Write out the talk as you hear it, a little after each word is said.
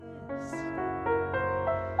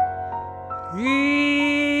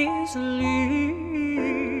These lips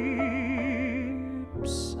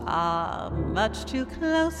are much too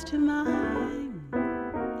close to mine.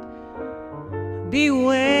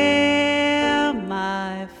 Beware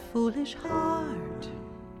my foolish heart.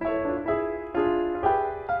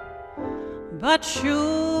 But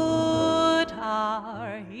should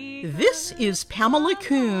our hero... This is Pamela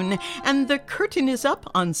Kuhn, and the curtain is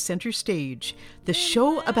up on Center Stage, the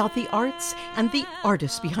show about the arts and the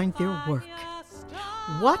artists behind their work.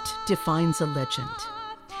 What defines a legend?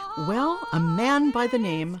 Well, a man by the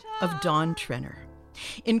name of Donn Trenner.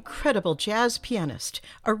 Incredible jazz pianist,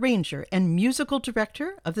 arranger, and musical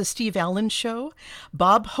director of The Steve Allen Show,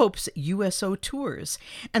 Bob Hope's USO tours,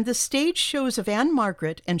 and the stage shows of Anne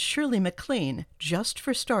Margaret and Shirley MacLaine, just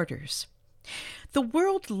for starters. The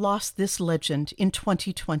world lost this legend in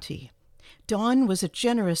 2020. Donn was a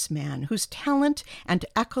generous man whose talent and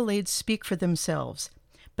accolades speak for themselves.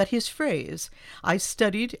 But his phrase, "I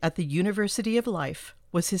studied at the University of Life,"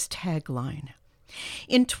 was his tagline.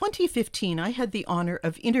 In 2015, I had the honor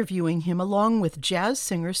of interviewing him along with jazz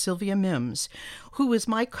singer Sylvia Mims, who was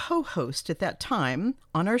my co-host at that time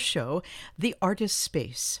on our show, The Artist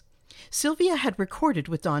Space. Sylvia had recorded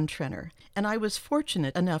with Donn Trenner, and I was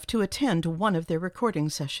fortunate enough to attend one of their recording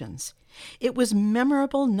sessions. It was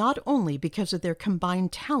memorable not only because of their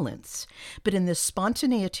combined talents, but in the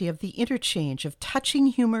spontaneity of the interchange of touching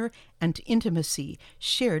humor and intimacy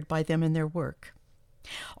shared by them in their work.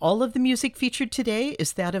 All of the music featured today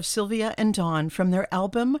is that of Sylvia and Donn from their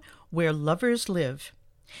album, Where Lovers Live.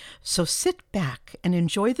 So sit back and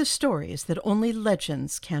enjoy the stories that only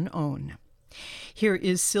legends can own. Here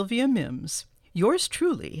is Sylvia Mims, yours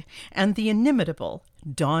truly, and the inimitable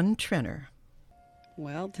Donn Trenner.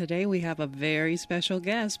 Well, today we have a very special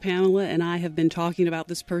guest. Pamela and I have been talking about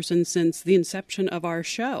this person since the inception of our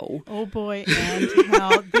show. Oh boy, and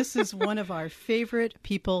how this is one of our favorite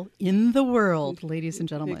people in the world, ladies and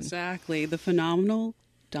gentlemen. Exactly, the phenomenal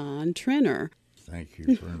Donn Trenner. Thank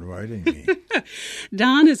you for inviting me.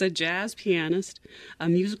 Donn is a jazz pianist, a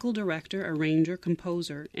musical director, arranger,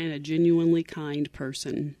 composer, and a genuinely kind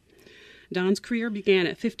person. Donn's career began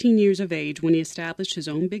at 15 years of age when he established his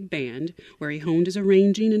own big band, where he honed his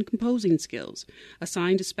arranging and composing skills.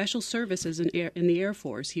 Assigned to special services in the Air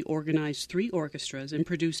Force, he organized 3 orchestras and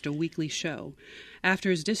produced a weekly show. After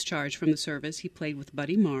his discharge from the service, he played with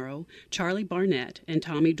Buddy Morrow, Charlie Barnett, and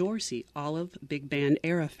Tommy Dorsey, all of big band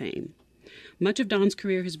era fame. Much of Donn's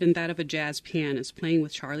career has been that of a jazz pianist, playing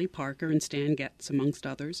with Charlie Parker and Stan Getz, amongst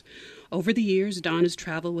others. Over the years, Donn has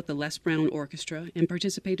traveled with the Les Brown Orchestra and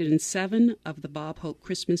participated in 7 of the Bob Hope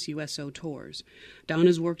Christmas USO tours. Donn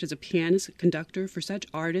has worked as a pianist conductor for such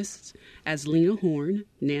artists as Lena Horne,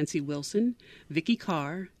 Nancy Wilson, Vicki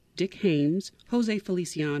Carr, Dick Haymes, Jose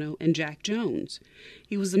Feliciano, and Jack Jones.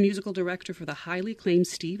 He was the musical director for the highly acclaimed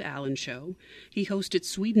Steve Allen Show. He hosted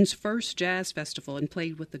Sweden's first jazz festival and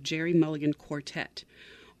played with the Jerry Mulligan Quartet.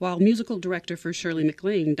 While musical director for Shirley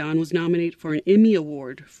MacLaine, Donn was nominated for an Emmy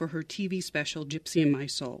Award for her TV special Gypsy in My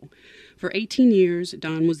Soul. For 18 years,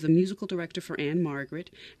 Donn was the musical director for Anne Margaret,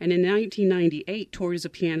 and in 1998 toured as a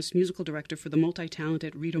pianist musical director for the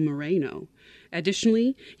multi-talented Rita Moreno.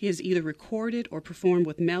 Additionally, he has either recorded or performed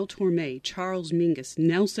with Mel Torme, Charles Mingus,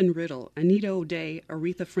 Nelson Riddle, Anita O'Day,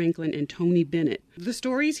 Aretha Franklin, and Tony Bennett. The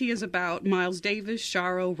stories he is about, Miles Davis,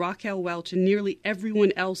 Sharo, Raquel Welch, and nearly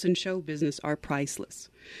everyone else in show business are priceless.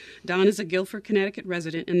 Donn is a Guilford, Connecticut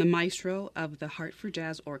resident and the maestro of the Hartford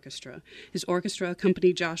Jazz Orchestra. His orchestra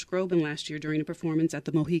accompanied Josh Groban last year during a performance at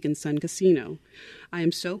the Mohegan Sun Casino. I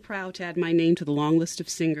am so proud to add my name to the long list of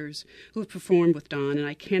singers who have performed with Donn, and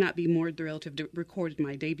I cannot be more thrilled to have recorded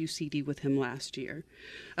my debut CD with him last year.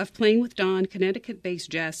 Of playing with Donn,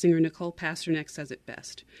 Connecticut-based jazz singer Nicole Pasternak says it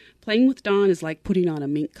best. Playing with Donn is like putting on a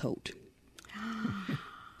mink coat.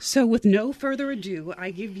 So with no further ado, I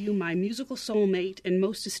give you my musical soulmate and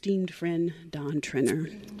most esteemed friend, Donn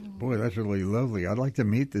Trenner. Boy, that's really lovely. I'd like to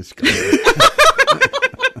meet this guy.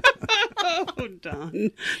 Oh,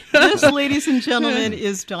 Donn. This, ladies and gentlemen,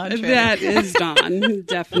 is Donn Trenner. That is Donn,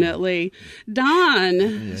 definitely. Donn,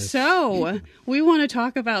 Yes. So we want to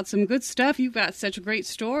talk about some good stuff. You've got such great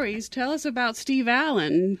stories. Tell us about Steve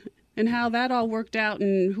Allen and how that all worked out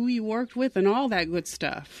and who you worked with and all that good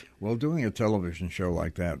stuff. Well, doing a television show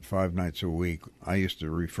like that 5 nights a week, I used to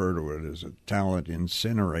refer to it as a talent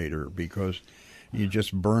incinerator because you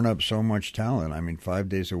just burn up so much talent. I mean, 5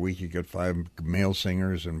 days a week you get 5 male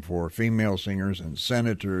singers and 4 female singers and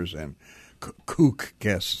senators and kook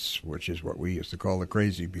guests, which is what we used to call the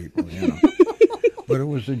crazy people, you know. But it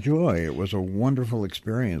was a joy. It was a wonderful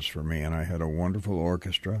experience for me, and I had a wonderful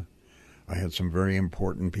orchestra. I had some very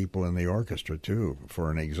important people in the orchestra, too. For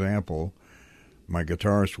an example, my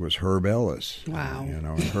guitarist was Herb Ellis. Wow. You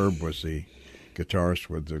know, and Herb was the guitarist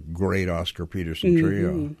with the great Oscar Peterson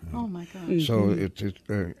trio. Oh, my gosh. So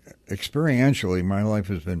experientially, my life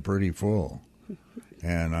has been pretty full.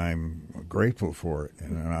 And I'm grateful for it,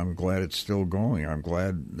 and I'm glad it's still going. I'm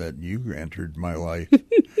glad that you entered my life,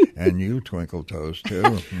 and you, Twinkle Toes,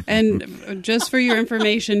 too. And just for your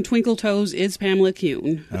information, Twinkle Toes is Pamela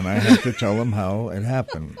Kuhn. And I have to tell them how it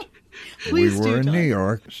happened. Please we were in Don. New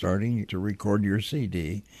York starting to record your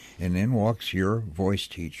CD, and in walks your voice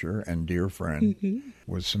teacher and dear friend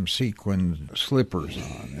with some sequined slippers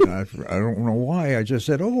on. And I don't know why, I just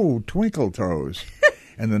said, "Oh, Twinkle Toes."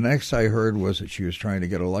 And the next I heard was that she was trying to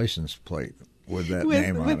get a license plate with that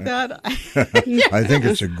name on it. That, I think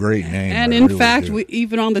it's a great name. And I in really fact, do.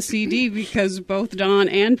 even on the CD, because both Donn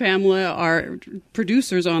and Pamela are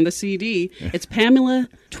producers on the CD, it's Pamela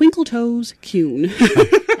Twinkle Toes Kuhn.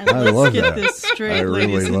 and I let's love get that. this straight, I really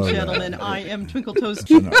ladies and love that. gentlemen. I am Twinkle Toes.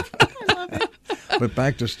 enough. I love it. But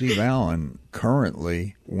back to Steve Allen.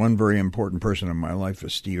 Currently, one very important person in my life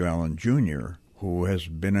is Steve Allen Jr., who has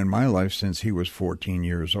been in my life since he was 14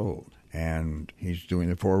 years old. And he's doing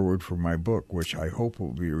the foreword for my book, which I hope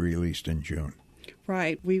will be released in June.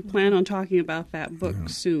 Right. We plan on talking about that book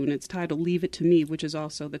soon. It's titled Leave It to Me, which is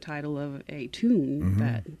also the title of a tune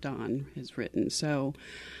that Donn has written. So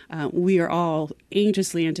we are all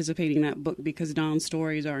anxiously anticipating that book because Donn's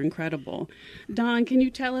stories are incredible. Donn, can you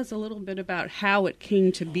tell us a little bit about how it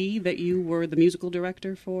came to be that you were the musical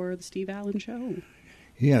director for the Steve Allen Show?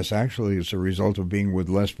 Yes, actually, it's a result of being with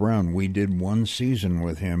Les Brown. We did one season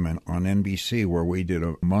with him on NBC where we did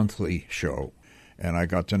a monthly show. And I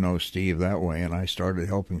got to know Steve that way, and I started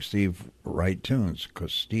helping Steve write tunes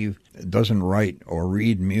because Steve doesn't write or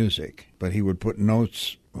read music, but he would put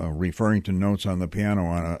notes, referring to notes on the piano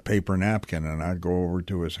on a paper napkin, and I'd go over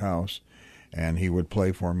to his house, and he would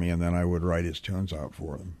play for me, and then I would write his tunes out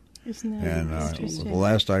for him. Isn't that And interesting? the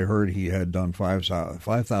last I heard, he had done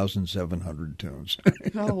 5,700 tunes.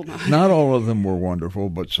 Oh, my. Not all of them were wonderful,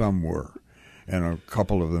 but some were. And a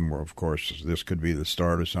couple of them were, of course, This Could Be the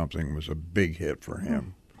Start of Something was a big hit for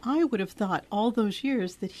him. I would have thought all those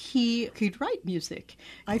years that he could write music.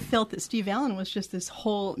 I felt that Steve Allen was just this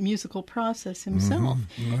whole musical process himself.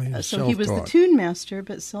 Well, he's So he was the self-taught. tune master,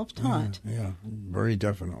 but self-taught. Yeah, very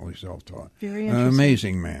definitely self-taught. Very An interesting.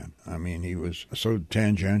 amazing man. I mean, he was so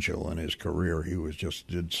tangential in his career. He was just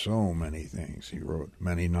did so many things. He wrote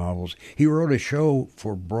many novels. He wrote a show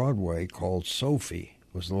for Broadway called Sophie.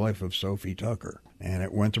 It was the life of Sophie Tucker. And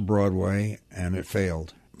it went to Broadway, and it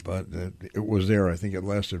failed. But it was there. I think it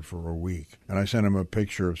lasted for a week. And I sent him a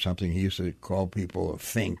picture of something he used to call people a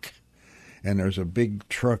fink. And there's a big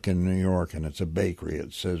truck in New York, and it's a bakery.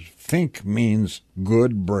 It says, Fink means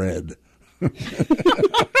good bread.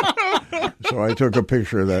 So I took a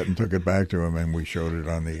picture of that and took it back to him, and we showed it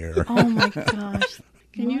on the air. Oh, my gosh.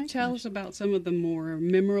 Can you tell us about some of the more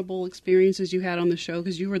memorable experiences you had on the show?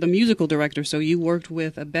 Because you were the musical director, so you worked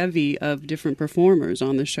with a bevy of different performers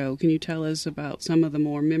on the show. Can you tell us about some of the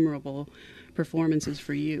more memorable performances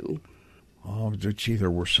for you? Oh, gee,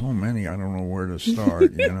 there were so many. I don't know where to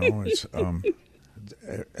start. You know, it's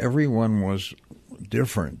everyone was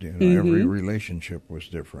different. You know, every relationship was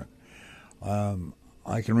different.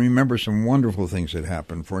 I can remember some wonderful things that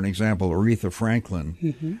happened. For an example, Aretha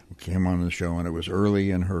Franklin came on the show, and it was early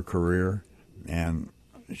in her career, and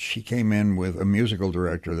she came in with a musical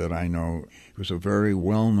director that I know. He was a very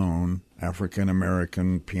well-known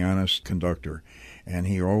African-American pianist conductor, and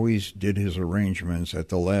he always did his arrangements at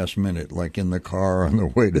the last minute, like in the car on the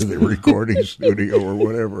way to the recording studio or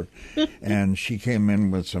whatever. And she came in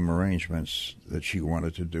with some arrangements that she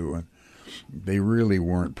wanted to do, and they really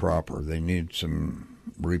weren't proper. They need some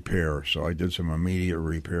repair. So I did some immediate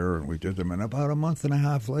repair, and we did them. And about a month and a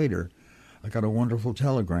half later, I got a wonderful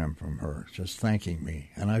telegram from her just thanking me.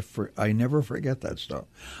 And I never forget that stuff.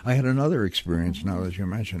 I had another experience, now that you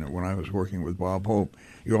mention it, when I was working with Bob Hope.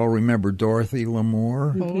 You all remember Dorothy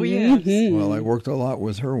L'Amour? Oh, yes. Well, I worked a lot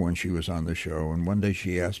with her when she was on the show, and one day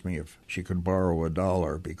she asked me if she could borrow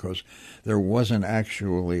 $1 because there wasn't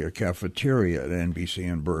actually a cafeteria at NBC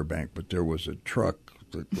in Burbank, but there was a truck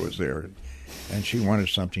that was there, and she wanted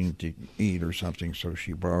something to eat or something, so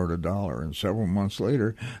she borrowed $1. And several months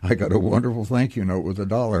later, I got a wonderful thank you note with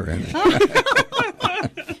 $1 in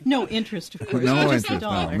it. No interest, of course. No just interest.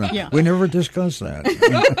 $1. No. Yeah. We never discussed that.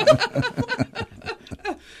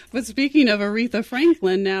 But speaking of Aretha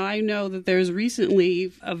Franklin, now I know that there's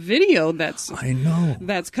recently a video that's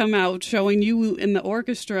come out showing you in the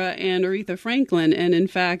orchestra and Aretha Franklin, and in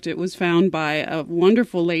fact it was found by a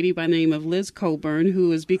wonderful lady by the name of Liz Coburn,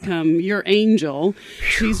 who has become your angel.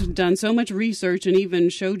 She's done so much research and even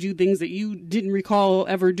showed you things that you didn't recall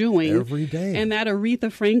ever doing. Every day. And that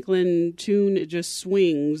Aretha Franklin tune, it just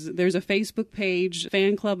swings. There's a Facebook page,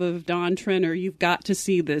 fan club of Donn Trenner. You've got to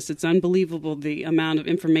see this. It's unbelievable the amount of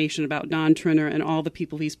information about Donn Trenner and all the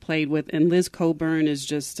people he's played with. And Liz Coburn is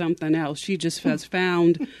just something else. She just has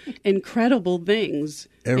found incredible things.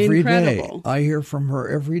 Every day. Incredible. I hear from her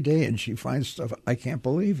every day, and she finds stuff. I can't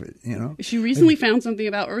believe it, She recently found something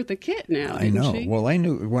about Eartha Kitt now, I know. She? Well, I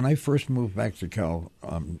knew when I first moved back to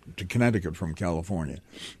Connecticut from California,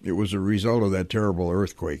 it was a result of that terrible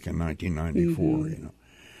earthquake in 1994,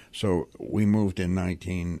 So we moved in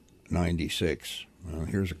 1996.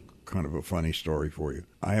 Here's kind of a funny story for you.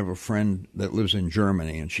 I have a friend that lives in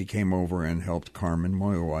Germany, and she came over and helped Carmen,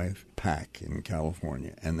 my wife, pack in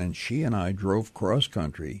California. And then she and I drove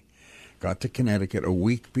cross-country, got to Connecticut a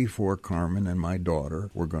week before Carmen and my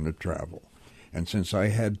daughter were going to travel. And since I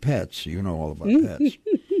had pets, you know all about pets,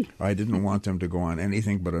 I didn't want them to go on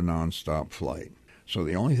anything but a nonstop flight. So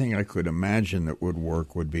the only thing I could imagine that would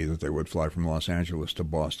work would be that they would fly from Los Angeles to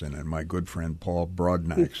Boston, and my good friend Paul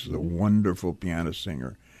Broadnax, the wonderful piano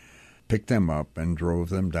singer, picked them up and drove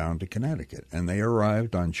them down to Connecticut. And they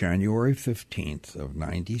arrived on January 15th of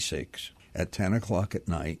 96 at 10 o'clock at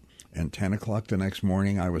night. And 10 o'clock the next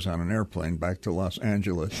morning, I was on an airplane back to Los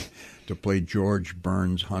Angeles to play George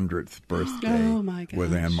Burns' 100th birthday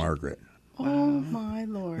with Anne Margaret. Oh, my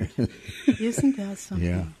Lord. Isn't that something?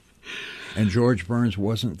 Yeah. And George Burns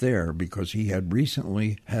wasn't there because he had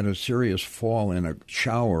recently had a serious fall in a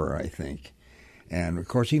shower, I think. And, of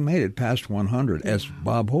course, he made it past 100, as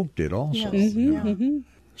Bob Hope did also. Yes.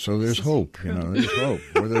 So there's hope, there's hope.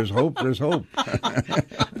 Where there's hope, there's hope.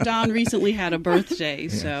 Donn recently had a birthday,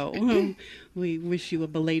 so we wish you a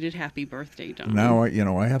belated happy birthday, Donn. Now,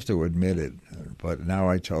 I have to admit it, but now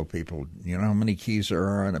I tell people, you know how many keys there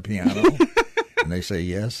are on a piano? And they say,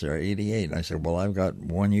 yes, there are 88. And I say, well, I've got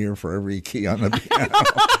 1 year for every key on the piano.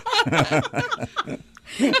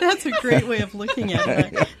 That's a great way of looking at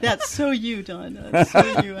it. That's so you, Donn. That's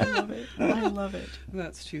so you. I love it. I love it.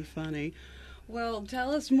 That's too funny. Well,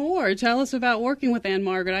 tell us more. Tell us about working with Anne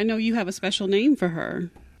Margaret. I know you have a special name for her.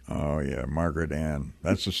 Oh, yeah, Margaret Ann.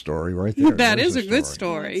 That's a story right there. That is a good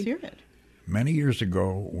story. Let's hear it. Many years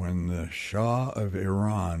ago, when the Shah of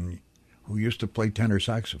Iran, who used to play tenor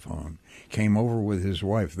saxophone, came over with his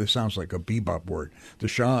wife. This sounds like a bebop word. The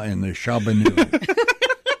Shah and the Shabanu,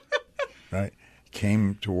 right,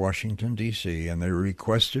 came to Washington, D.C., and they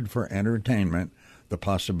requested for entertainment the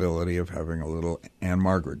possibility of having a little Anne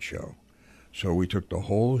Margaret show. So we took the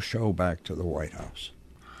whole show back to the White House.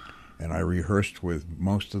 And I rehearsed with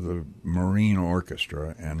most of the Marine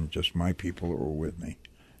Orchestra and just my people that were with me.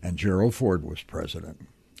 And Gerald Ford was president.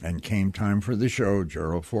 And came time for the show,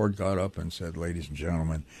 Gerald Ford got up and said, ladies and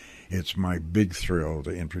gentlemen, it's my big thrill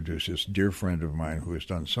to introduce this dear friend of mine who has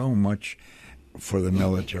done so much for the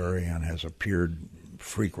military and has appeared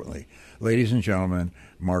frequently. Ladies and gentlemen,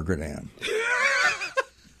 Margaret Ann.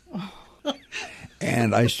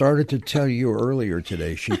 And I started to tell you earlier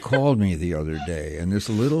today, she called me the other day, and this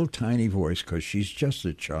little tiny voice, because she's just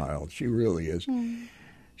a child, she really is,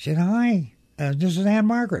 she said, hi, this is Anne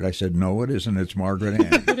Margaret. I said, no, it isn't, it's Margaret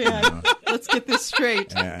Ann. Let's get this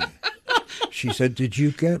straight. And she said, did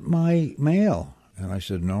you get my mail? And I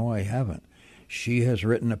said, no, I haven't. She has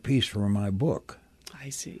written a piece for my book. I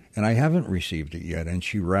see. And I haven't received it yet, and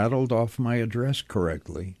she rattled off my address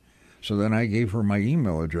correctly. So then I gave her my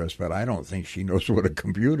email address, but I don't think she knows what a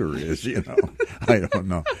computer is, I don't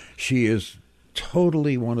know. She is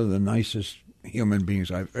totally one of the nicest human beings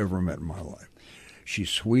I've ever met in my life. She's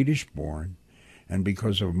Swedish-born, and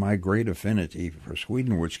because of my great affinity for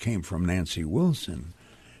Sweden, which came from Nancy Wilson,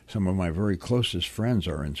 some of my very closest friends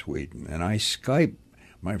are in Sweden. And I Skype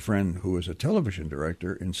my friend who is a television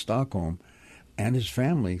director in Stockholm and his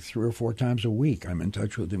family 3 or 4 times a week. I'm in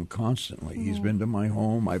touch with him constantly. He's been to my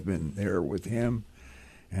home. I've been there with him.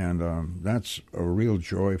 And that's a real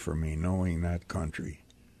joy for me, knowing that country.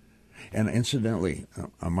 And incidentally,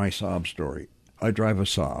 my Saab story, I drive a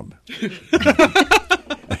Saab.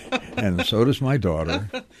 And so does my daughter.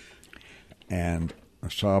 And a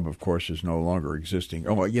Saab, of course, is no longer existing.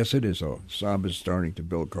 Oh, yes, it is, though. Saab is starting to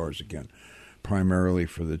build cars again, primarily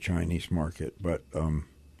for the Chinese market. But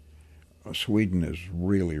Sweden is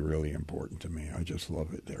really, really important to me. I just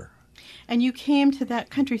love it there. And you came to that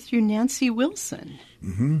country through Nancy Wilson.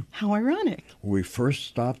 Mm-hmm. How ironic. We first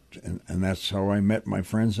stopped, and that's how I met my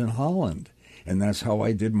friends in Holland. And that's how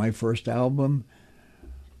I did my first album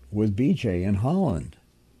with BJ in Holland.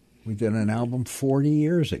 We did an album 40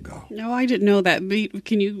 years ago. No, I didn't know that.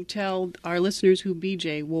 Can you tell our listeners who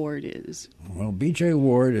BJ Ward is? Well, BJ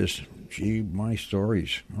Ward is, my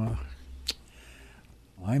stories.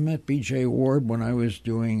 I met BJ Ward when I was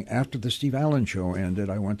after the Steve Allen show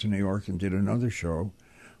ended, I went to New York and did another show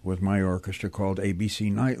with my orchestra called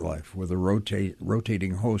ABC Nightlife with a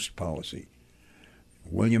rotating host policy.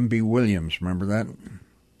 William B. Williams, remember that?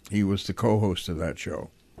 He was the co-host of that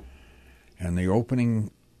show. And the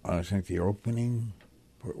opening was who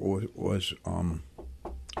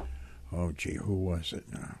was it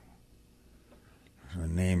now? The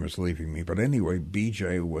name is leaving me. But anyway,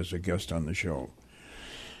 BJ was a guest on the show.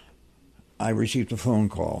 I received a phone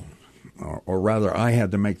call, or rather I had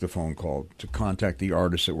to make the phone call to contact the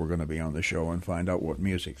artists that were going to be on the show and find out what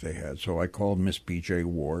music they had. So I called Miss BJ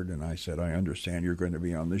Ward and I said, I understand you're going to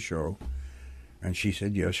be on the show. And she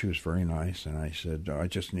said, yes, she was very nice. And I said, I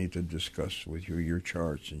just need to discuss with you your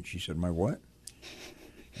charts. And she said, my what?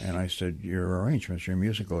 And I said, your arrangements, your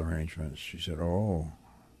musical arrangements. She said, oh.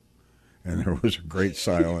 And there was a great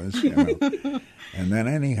silence. And then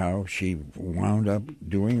anyhow, she wound up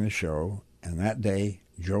doing the show. And that day,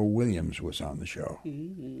 Joe Williams was on the show.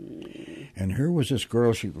 Mm-hmm. And here was this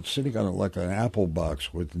girl, she was sitting on like an apple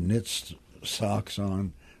box with knit socks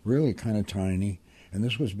on, really kind of tiny. And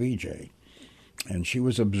this was BJ. And she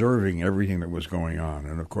was observing everything that was going on.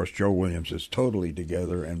 And, of course, Joe Williams is totally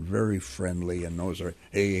together and very friendly and knows her,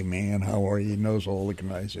 hey, man, how are you? He knows all the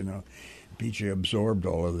guys, BJ absorbed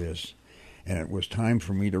all of this. And it was time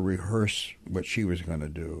for me to rehearse what she was going to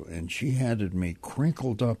do. And she handed me,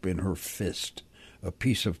 crinkled up in her fist, a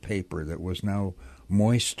piece of paper that was now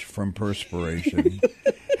moist from perspiration,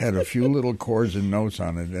 had a few little chords and notes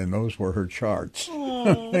on it, and those were her charts.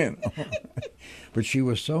 But she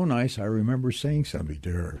was so nice, I remember saying something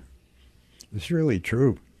to her. It's really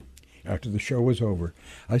true. After the show was over,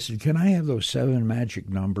 I said, can I have those 7 magic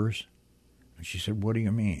numbers? And she said, what do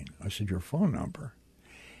you mean? I said, your phone number.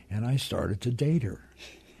 And I started to date her.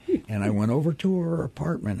 And I went over to her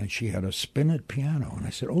apartment, and she had a spinet piano. And I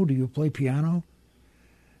said, oh, do you play piano?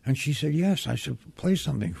 And she said, yes. I said, play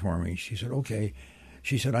something for me. She said, okay.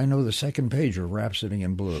 She said, I know the second page of Rhapsody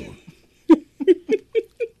in Blue.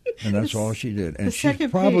 And that's all she did. And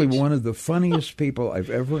she's probably one of the funniest people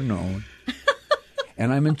I've ever known.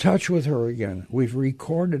 And I'm in touch with her again. We've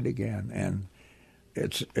recorded again. And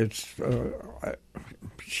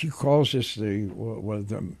she calls this the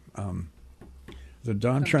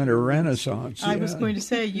Donn Trenner Renaissance. I was going to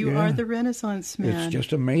say, you are the Renaissance man. It's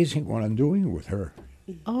just amazing what I'm doing with her.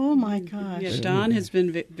 Oh, my gosh. Yeah, Donn has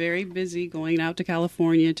been very busy going out to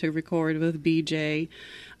California to record with BJ.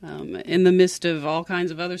 In the midst of all kinds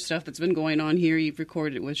of other stuff that's been going on here, you've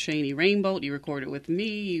recorded with Shani Rainbolt, you recorded with me,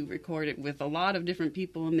 you recorded with a lot of different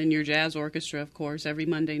people, and then your jazz orchestra, of course, every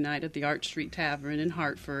Monday night at the Arch Street Tavern in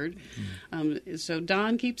Hartford. So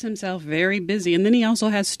Donn keeps himself very busy. And then he also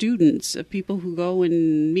has students, people who go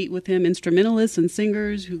and meet with him, instrumentalists and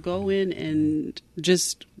singers who go in and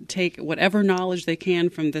just take whatever knowledge they can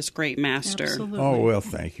from this great master. Absolutely. Oh, well,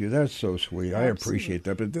 thank you. That's so sweet. Absolutely. I appreciate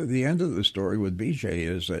that. But the end of the story with BJ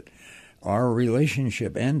is that our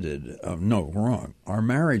relationship ended. Our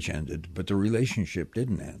marriage ended, but the relationship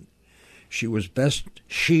didn't end. She was best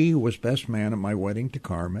man at my wedding to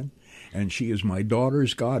Carmen, and she is my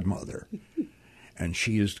daughter's godmother. And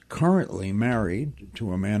she is currently married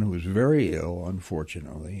to a man who is very ill,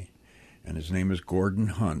 unfortunately, and his name is Gordon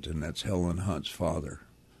Hunt, and that's Helen Hunt's father.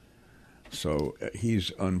 So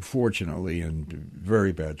he's unfortunately in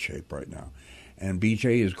very bad shape right now. And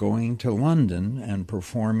BJ is going to London and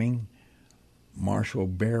performing Marshall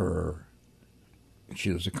Bearer.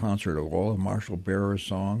 She does a concert of all of Marshall Bearer's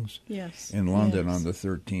songs in London on the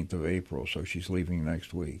 13th of April, so she's leaving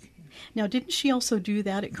next week. Now, didn't she also do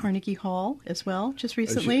that at Carnegie Hall as well, just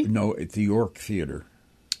recently? No, at the York Theater.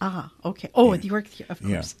 Ah, okay. Oh, at the York Theater, of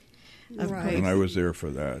course. Yeah. Right. And I was there for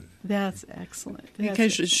that. That's excellent.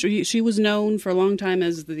 Because she was known for a long time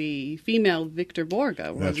as the female Victor Borge,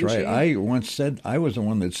 wasn't That's right. she? I once said I was the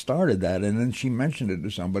one that started that, and then she mentioned it to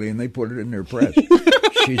somebody, and they put it in their press.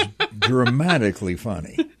 She's dramatically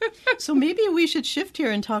funny. So maybe we should shift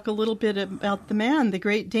here and talk a little bit about the man, the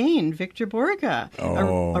Great Dane, Victor Borge,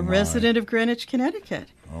 a resident of Greenwich, Connecticut.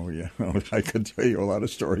 Oh, yeah. I could tell you a lot of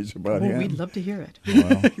stories about him. We'd love to hear it.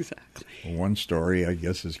 Well, Exactly. One story, I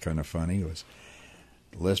guess, is kind of funny. Was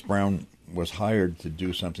Les Brown was hired to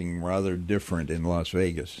do something rather different in Las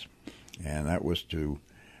Vegas, and that was to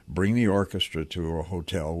bring the orchestra to a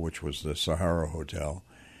hotel, which was the Sahara Hotel,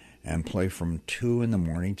 and play from 2 in the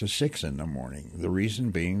morning to 6 in the morning. The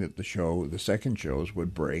reason being that the second shows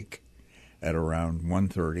would break at around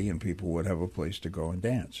 1:30, and people would have a place to go and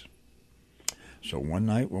dance. So one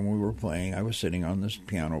night when we were playing, I was sitting on this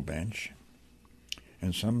piano bench,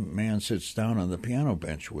 and some man sits down on the piano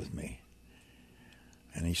bench with me.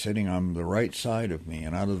 And he's sitting on the right side of me,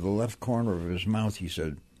 and out of the left corner of his mouth he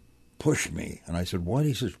said, "Push me." And I said, "What?"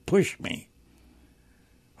 He says, "Push me."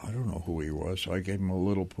 I don't know who he was, so I gave him a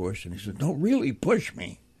little push, and he said, "No, really, push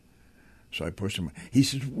me." So I pushed him. He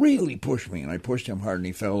says, "Really, push me." And I pushed him hard, and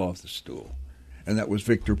he fell off the stool. And that was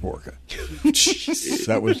Victor Borge.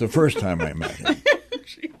 That was the first time I met him.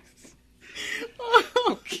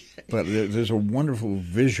 Okay. But there's a wonderful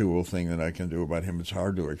visual thing that I can do about him. It's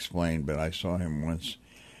hard to explain, but I saw him once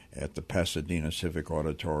at the Pasadena Civic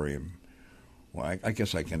Auditorium. Well, I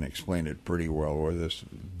guess I can explain it pretty well. Where this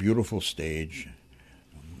beautiful stage,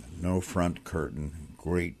 no front curtain,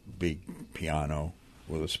 great big piano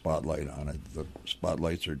with a spotlight on it. The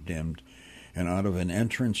spotlights are dimmed. And out of an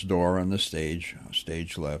entrance door on the stage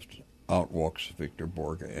left, out walks Victor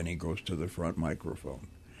Borge, and he goes to the front microphone.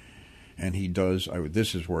 And he does,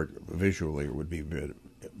 this is where visually it would be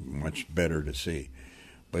much better to see.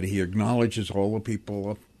 But he acknowledges all the people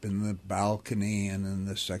up in the balcony and in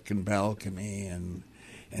the second balcony, and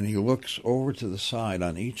he looks over to the side.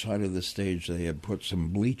 On each side of the stage they had put some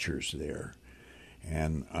bleachers there.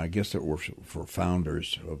 And I guess it were for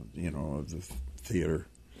founders of the theater.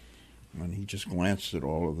 And he just glanced at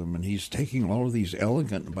all of them, and he's taking all of these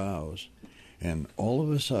elegant bows, and all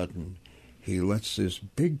of a sudden he lets this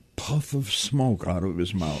big puff of smoke out of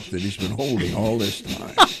his mouth that he's been holding all this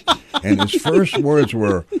time. And his first words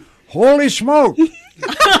were, "Holy smoke!"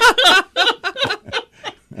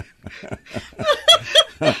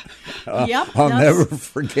 Yep, I'll never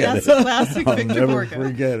forget it. That's classic I'll Victor never Borge.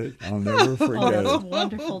 forget it. I'll never forget That's it.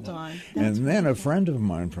 wonderful, Donn. And then a friend of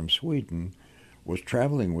mine from Sweden was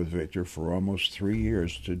traveling with Victor for almost 3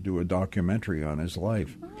 years to do a documentary on his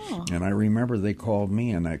life. Oh. And I remember they called me,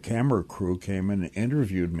 and that camera crew came and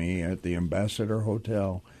interviewed me at the Ambassador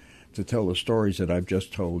Hotel to tell the stories that I've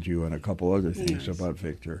just told you and a couple other things about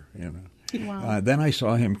Victor. Wow. Then I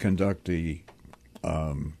saw him conduct the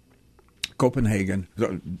Copenhagen,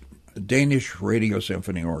 the Danish Radio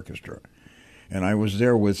Symphony Orchestra. And I was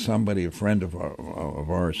there with somebody, a friend of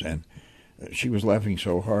ours, and she was laughing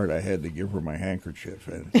so hard I had to give her my handkerchief.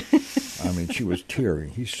 And I mean, she was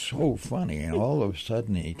tearing. He's so funny. And all of a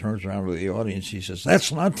sudden he turns around to the audience. He says,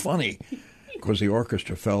 "That's not funny." Because the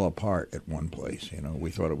orchestra fell apart at one place. We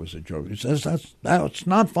thought it was a joke. He says, "That's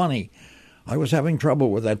not funny. I was having trouble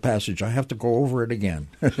with that passage. I have to go over it again."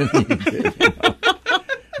 He did,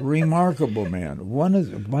 Remarkable man.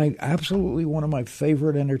 Absolutely one of my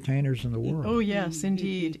favorite entertainers in the world. Oh, yes,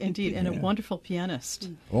 indeed, and a wonderful pianist.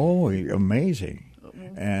 Oh, amazing.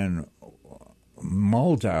 And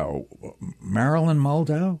Marilyn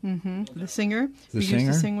Moldau, The singer. The we singer?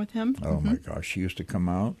 used to sing with him. Oh my gosh, she used to come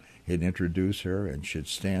out, he'd introduce her, and she'd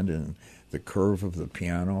stand in the curve of the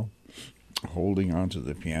piano, holding onto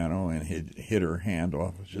the piano, and he'd hit her hand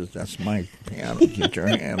off. Just, "That's my piano, get your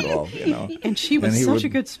hand off," And she was such a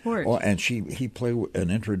good sport. Oh, and he played an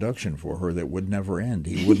introduction for her that would never end.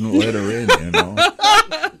 He wouldn't let her in,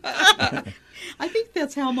 I think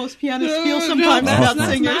that's how most pianists feel sometimes about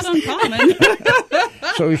That's singers. not uncommon.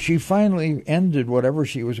 So she finally ended whatever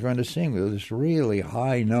she was going to sing with this really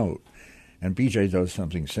high note. And BJ does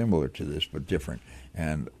something similar to this, but different.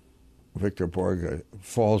 And Victor Borge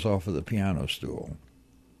falls off of the piano stool.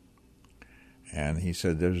 And he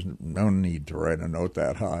said, "There's no need to write a note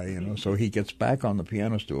that high," So he gets back on the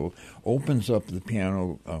piano stool, opens up the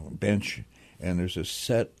piano bench, and there's a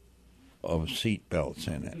set of seat belts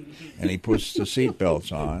in it. And he puts the seat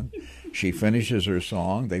belts on. She finishes her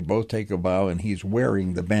song. They both take a bow, and he's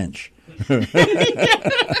wearing the bench.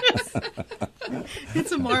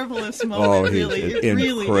 It's a marvelous moment, Oh, really. it's It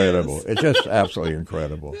really incredible. is. It's just absolutely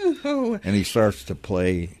incredible. Oh. And he starts to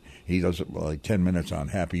play. He does like 10 minutes on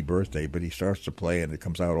Happy Birthday, but he starts to play, and it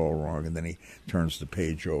comes out all wrong, and then he turns the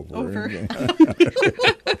page over.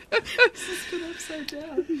 Upside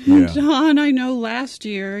down. Yeah. Donn, I know last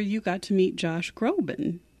year you got to meet Josh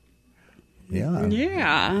Groban. Yeah.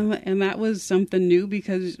 Yeah, and that was something new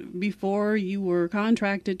because before you were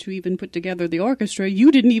contracted to even put together the orchestra,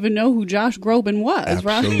 you didn't even know who Josh Groban was,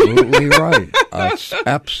 right? Absolutely right. That's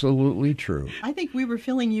absolutely true. I think we were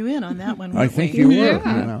filling you in on that one. I weren't think we? you were.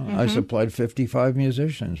 Yeah. I supplied 55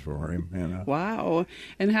 musicians for him. Wow.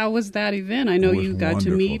 And how was that event? I know It was you got to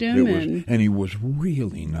wonderful. meet him. And he was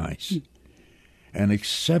really nice. and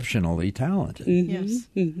exceptionally talented. Yes.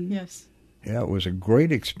 Yes. Yeah, it was a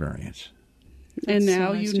great experience. And That's so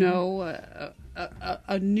now nice you to hear. know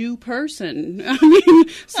a new person. I mean,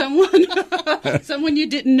 someone you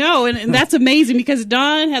didn't know, and that's amazing because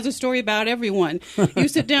Donn has a story about everyone. You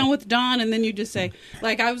sit down with Donn, and then you just say,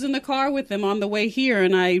 like, I was in the car with him on the way here,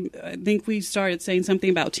 and I think we started saying something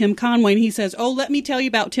about Tim Conway, and he says, "Oh, let me tell you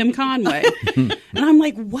about Tim Conway," and I'm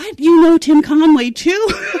like, "What? You know Tim Conway too?"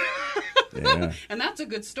 Yeah. And that's a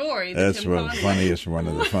good story. That's Tim one Conway. one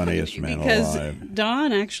of the funniest men Because alive.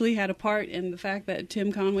 Donn actually had a part in the fact that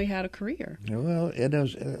Tim Conway had a career. Well, it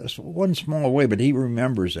is it's one small way, but he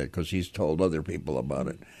remembers it because he's told other people about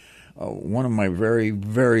it. One of my very,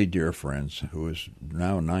 very dear friends, who is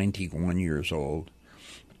now 91 years old,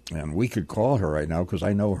 and we could call her right now because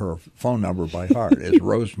I know her phone number by heart, is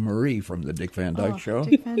Rose Marie from the Dick Van Dyke Show.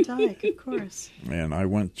 Dick Van Dyke, of course. And I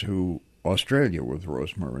went to Australia with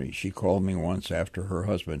Rose Marie. She called me once after her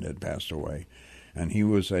husband had passed away, and he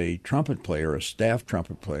was a trumpet player, a staff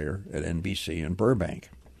trumpet player at NBC in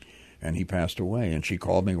Burbank, and he passed away. And she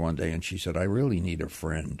called me one day and she said, "I really need a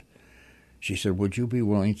friend." She said, "Would you be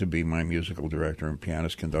willing to be my musical director and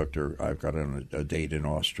pianist conductor? I've got a date in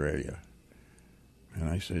Australia." And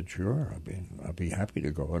I said, "Sure, I'd be happy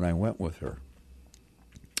to go." And I went with her.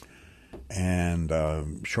 And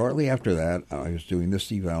shortly after that, I was doing the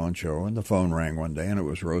Steve Allen show, and the phone rang one day, and it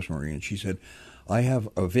was Rosemary, and she said, "I have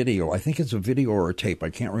a video, I think it's a video or a tape, I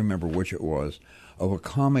can't remember which it was, of a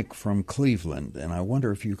comic from Cleveland, and I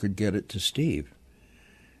wonder if you could get it to Steve."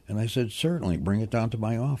 And I said, "Certainly, bring it down to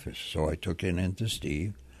my office." So I took it into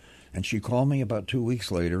Steve, and she called me about 2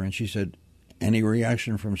 weeks later, and she said, "Any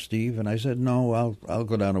reaction from Steve?" And I said, "No, I'll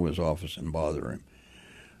go down to his office and bother him."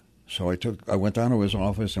 So I went down to his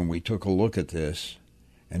office, and we took a look at this,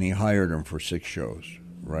 and he hired him for 6 shows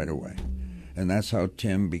right away. And that's how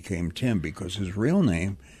Tim became Tim, because his real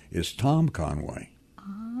name is Tom Conway.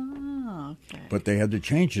 Ah, okay. But they had to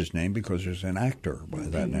change his name because there's an actor by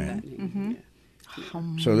that name.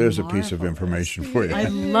 Mm-hmm. So there's a piece of information for you. I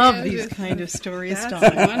love these kind of stories, That's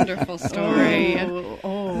Donn. a wonderful story.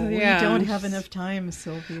 We Yeah. don't have enough time,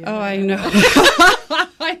 Sylvia. Oh, I know.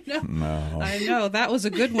 I know. No. I know. That was a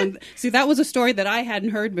good one. See, that was a story that I hadn't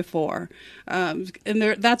heard before.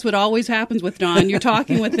 That's what always happens with Donn. You're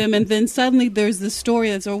talking with him, and then suddenly there's this story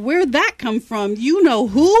that's, "Oh, where'd that come from? You know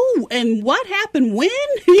who? And what happened when?"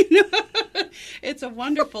 You know, it's a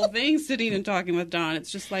wonderful thing sitting and talking with Donn.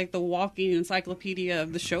 It's just like the walking encyclopedia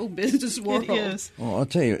of the show business world. It is. Well, I'll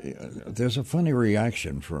tell you, there's a funny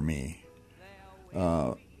reaction for me.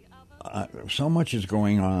 So much is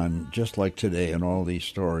going on, just like today, in all these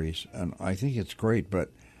stories, and I think it's great, but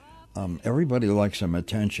everybody likes some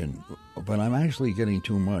attention, but I'm actually getting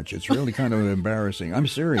too much. It's really kind of embarrassing. I'm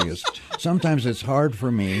serious. Sometimes it's hard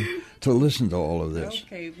for me to listen to all of this.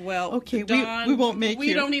 Okay, well, Okay, Donn, we won't make we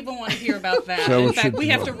you. don't even want to hear about that. So In it fact, should- we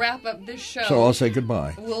have to wrap up this show. So I'll say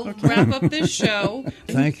goodbye. We'll wrap up this show.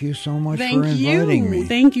 Thank you so much Thank for inviting you. me.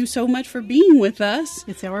 Thank you so much for being with us.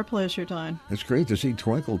 It's our pleasure, Donn. It's great to see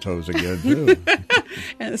Twinkle Toes again, too.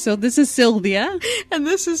 So this is Sylvia. And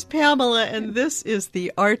this is Pamela, and this is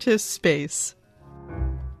The Artist Space.